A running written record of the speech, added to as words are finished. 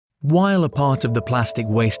While a part of the plastic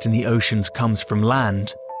waste in the oceans comes from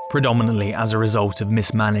land, predominantly as a result of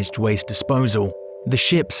mismanaged waste disposal, the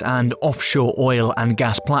ships and offshore oil and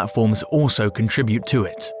gas platforms also contribute to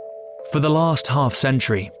it. For the last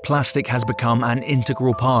half-century, plastic has become an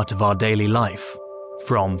integral part of our daily life.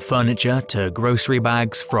 From furniture to grocery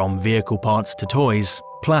bags, from vehicle parts to toys,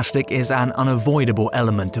 plastic is an unavoidable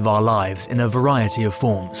element of our lives in a variety of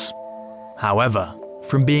forms. However,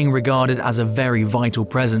 from being regarded as a very vital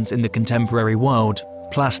presence in the contemporary world,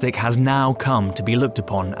 plastic has now come to be looked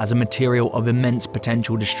upon as a material of immense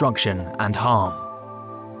potential destruction and harm.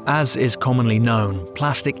 As is commonly known,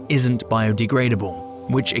 plastic isn't biodegradable,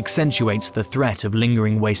 which accentuates the threat of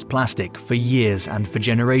lingering waste plastic for years and for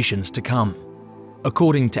generations to come.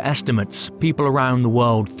 According to estimates, people around the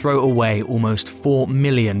world throw away almost 4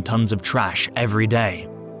 million tons of trash every day,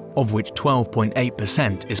 of which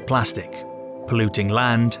 12.8% is plastic, polluting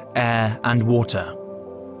land, air, and water.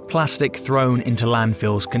 Plastic thrown into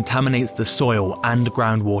landfills contaminates the soil and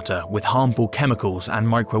groundwater with harmful chemicals and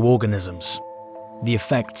microorganisms. The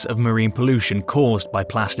effects of marine pollution caused by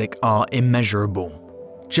plastic are immeasurable.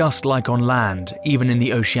 Just like on land, even in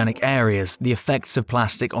the oceanic areas, the effects of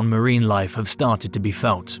plastic on marine life have started to be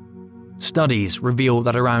felt. Studies reveal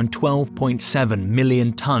that around 12.7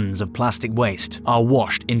 million tons of plastic waste are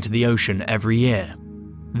washed into the ocean every year.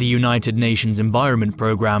 The United Nations Environment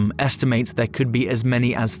Programme estimates there could be as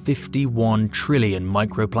many as 51 trillion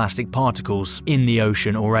microplastic particles in the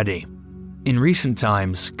ocean already. In recent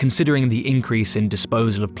times, considering the increase in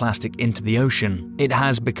disposal of plastic into the ocean, it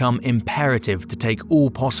has become imperative to take all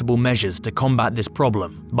possible measures to combat this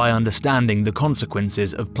problem by understanding the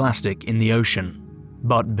consequences of plastic in the ocean.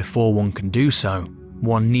 But before one can do so,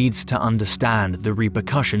 one needs to understand the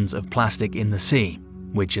repercussions of plastic in the sea,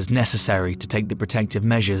 which is necessary to take the protective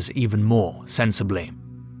measures even more sensibly.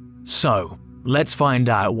 So, let's find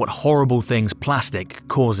out what horrible things plastic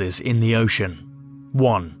causes in the ocean.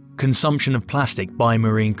 1. Consumption of plastic by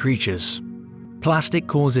marine creatures. Plastic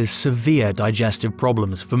causes severe digestive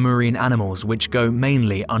problems for marine animals which go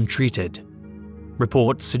mainly untreated.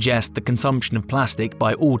 Reports suggest the consumption of plastic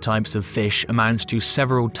by all types of fish amounts to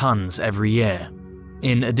several tons every year.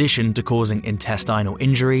 In addition to causing intestinal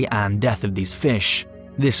injury and death of these fish,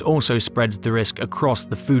 this also spreads the risk across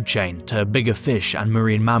the food chain to bigger fish and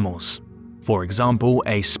marine mammals. For example,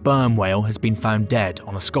 a sperm whale has been found dead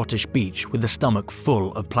on a Scottish beach with a stomach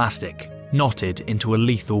full of plastic, knotted into a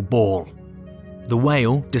lethal ball. The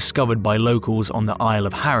whale, discovered by locals on the Isle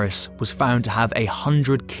of Harris, was found to have a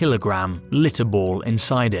 100-kilogram litter ball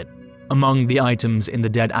inside it. Among the items in the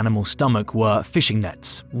dead animal's stomach were fishing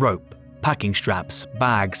nets, rope, packing straps,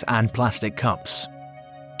 bags, and plastic cups.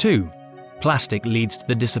 2. Plastic leads to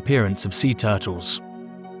the disappearance of sea turtles.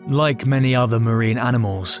 Like many other marine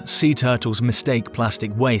animals, sea turtles mistake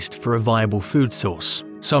plastic waste for a viable food source,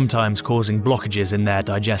 sometimes causing blockages in their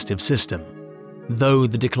digestive system. Though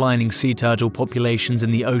the declining sea turtle populations in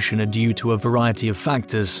the ocean are due to a variety of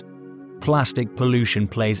factors, plastic pollution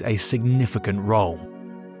plays a significant role.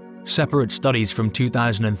 Separate studies from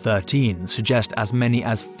 2013 suggest as many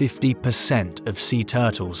as 50% of sea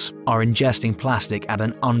turtles are ingesting plastic at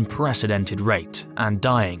an unprecedented rate and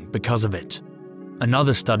dying because of it.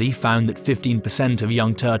 Another study found that 15% of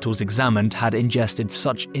young turtles examined had ingested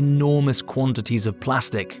such enormous quantities of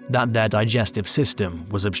plastic that their digestive system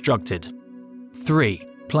was obstructed. 3.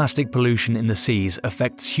 Plastic pollution in the seas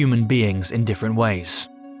affects human beings in different ways.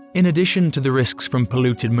 In addition to the risks from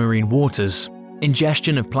polluted marine waters,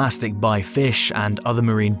 ingestion of plastic by fish and other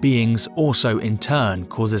marine beings also in turn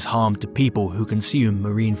causes harm to people who consume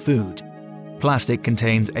marine food. Plastic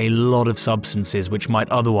contains a lot of substances which might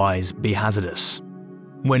otherwise be hazardous.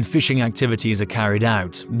 When fishing activities are carried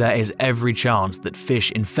out, there is every chance that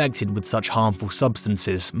fish infected with such harmful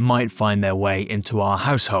substances might find their way into our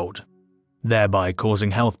household, thereby causing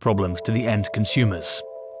health problems to the end consumers.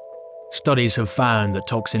 Studies have found that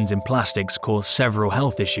toxins in plastics cause several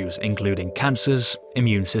health issues including cancers,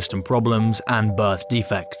 immune system problems, and birth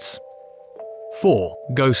defects. 4.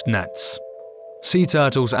 Ghost nets. Sea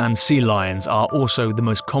turtles and sea lions are also the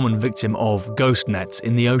most common victim of ghost nets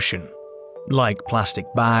in the ocean. Like plastic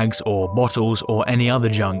bags or bottles or any other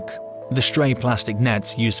junk, the stray plastic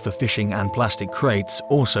nets used for fishing and plastic crates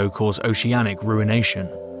also cause oceanic ruination.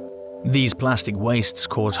 These plastic wastes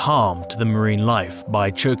cause harm to the marine life by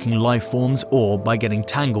choking life forms or by getting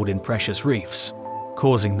tangled in precious reefs,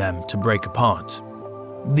 causing them to break apart.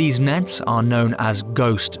 These nets are known as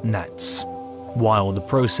ghost nets, while the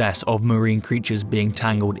process of marine creatures being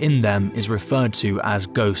tangled in them is referred to as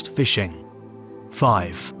ghost fishing.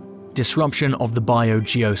 5. Disruption of the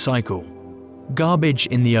biogeocycle. Garbage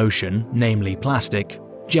in the ocean, namely plastic,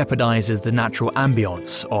 jeopardizes the natural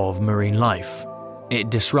ambience of marine life. It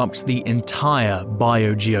disrupts the entire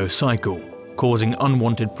biogeocycle, causing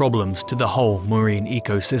unwanted problems to the whole marine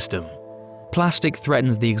ecosystem. Plastic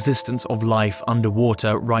threatens the existence of life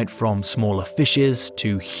underwater, right from smaller fishes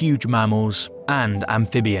to huge mammals and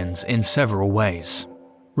amphibians in several ways.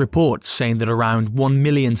 Reports say that around 1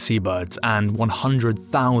 million seabirds and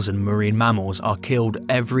 100,000 marine mammals are killed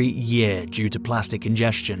every year due to plastic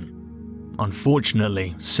ingestion.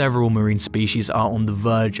 Unfortunately, several marine species are on the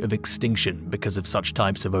verge of extinction because of such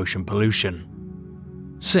types of ocean pollution.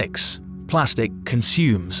 6. Plastic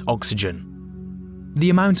consumes oxygen. The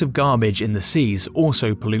amount of garbage in the seas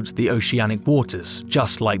also pollutes the oceanic waters,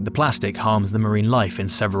 just like the plastic harms the marine life in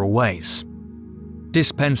several ways.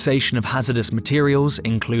 Dispensation of hazardous materials,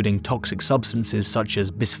 including toxic substances such as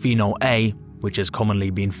bisphenol A, which has commonly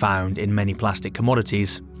been found in many plastic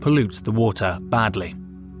commodities, pollutes the water badly.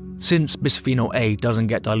 Since bisphenol A doesn't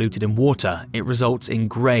get diluted in water, it results in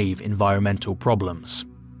grave environmental problems.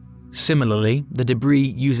 Similarly, the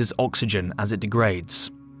debris uses oxygen as it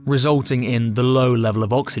degrades, resulting in the low level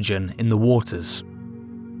of oxygen in the waters.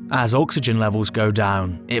 As oxygen levels go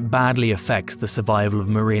down, it badly affects the survival of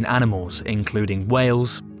marine animals, including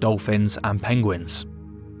whales, dolphins, and penguins.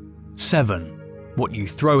 7. What you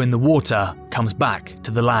throw in the water comes back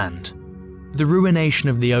to the land. The ruination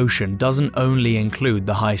of the ocean doesn't only include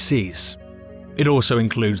the high seas. It also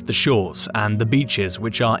includes the shores and the beaches,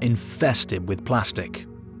 which are infested with plastic.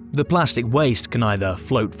 The plastic waste can either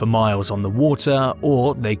float for miles on the water,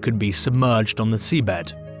 or they could be submerged on the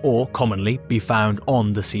seabed, or commonly be found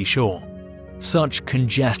on the seashore. Such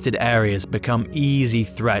congested areas become easy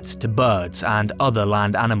threats to birds and other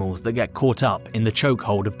land animals that get caught up in the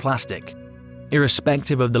chokehold of plastic.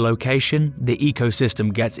 Irrespective of the location, the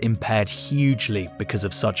ecosystem gets impaired hugely because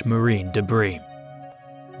of such marine debris.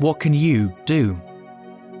 What can you do?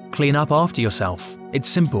 Clean up after yourself. It's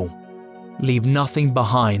simple. Leave nothing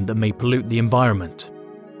behind that may pollute the environment.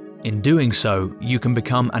 In doing so, you can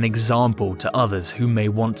become an example to others who may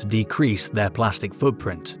want to decrease their plastic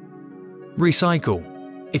footprint. Recycle.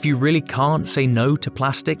 If you really can't say no to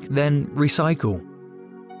plastic, then recycle.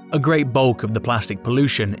 A great bulk of the plastic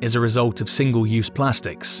pollution is a result of single-use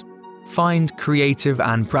plastics. Find creative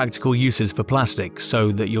and practical uses for plastic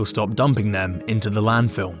so that you'll stop dumping them into the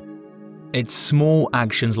landfill. It's small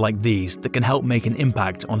actions like these that can help make an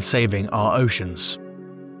impact on saving our oceans.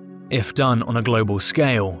 If done on a global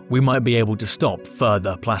scale, we might be able to stop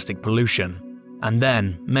further plastic pollution. And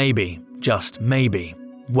then, maybe, just maybe,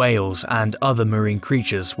 whales and other marine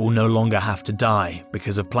creatures will no longer have to die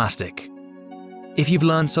because of plastic. If you've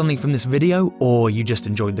learned something from this video, or you just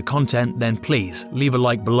enjoyed the content, then please leave a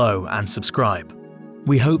like below and subscribe.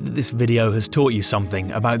 We hope that this video has taught you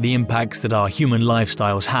something about the impacts that our human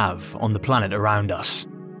lifestyles have on the planet around us.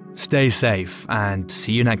 Stay safe and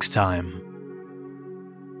see you next time.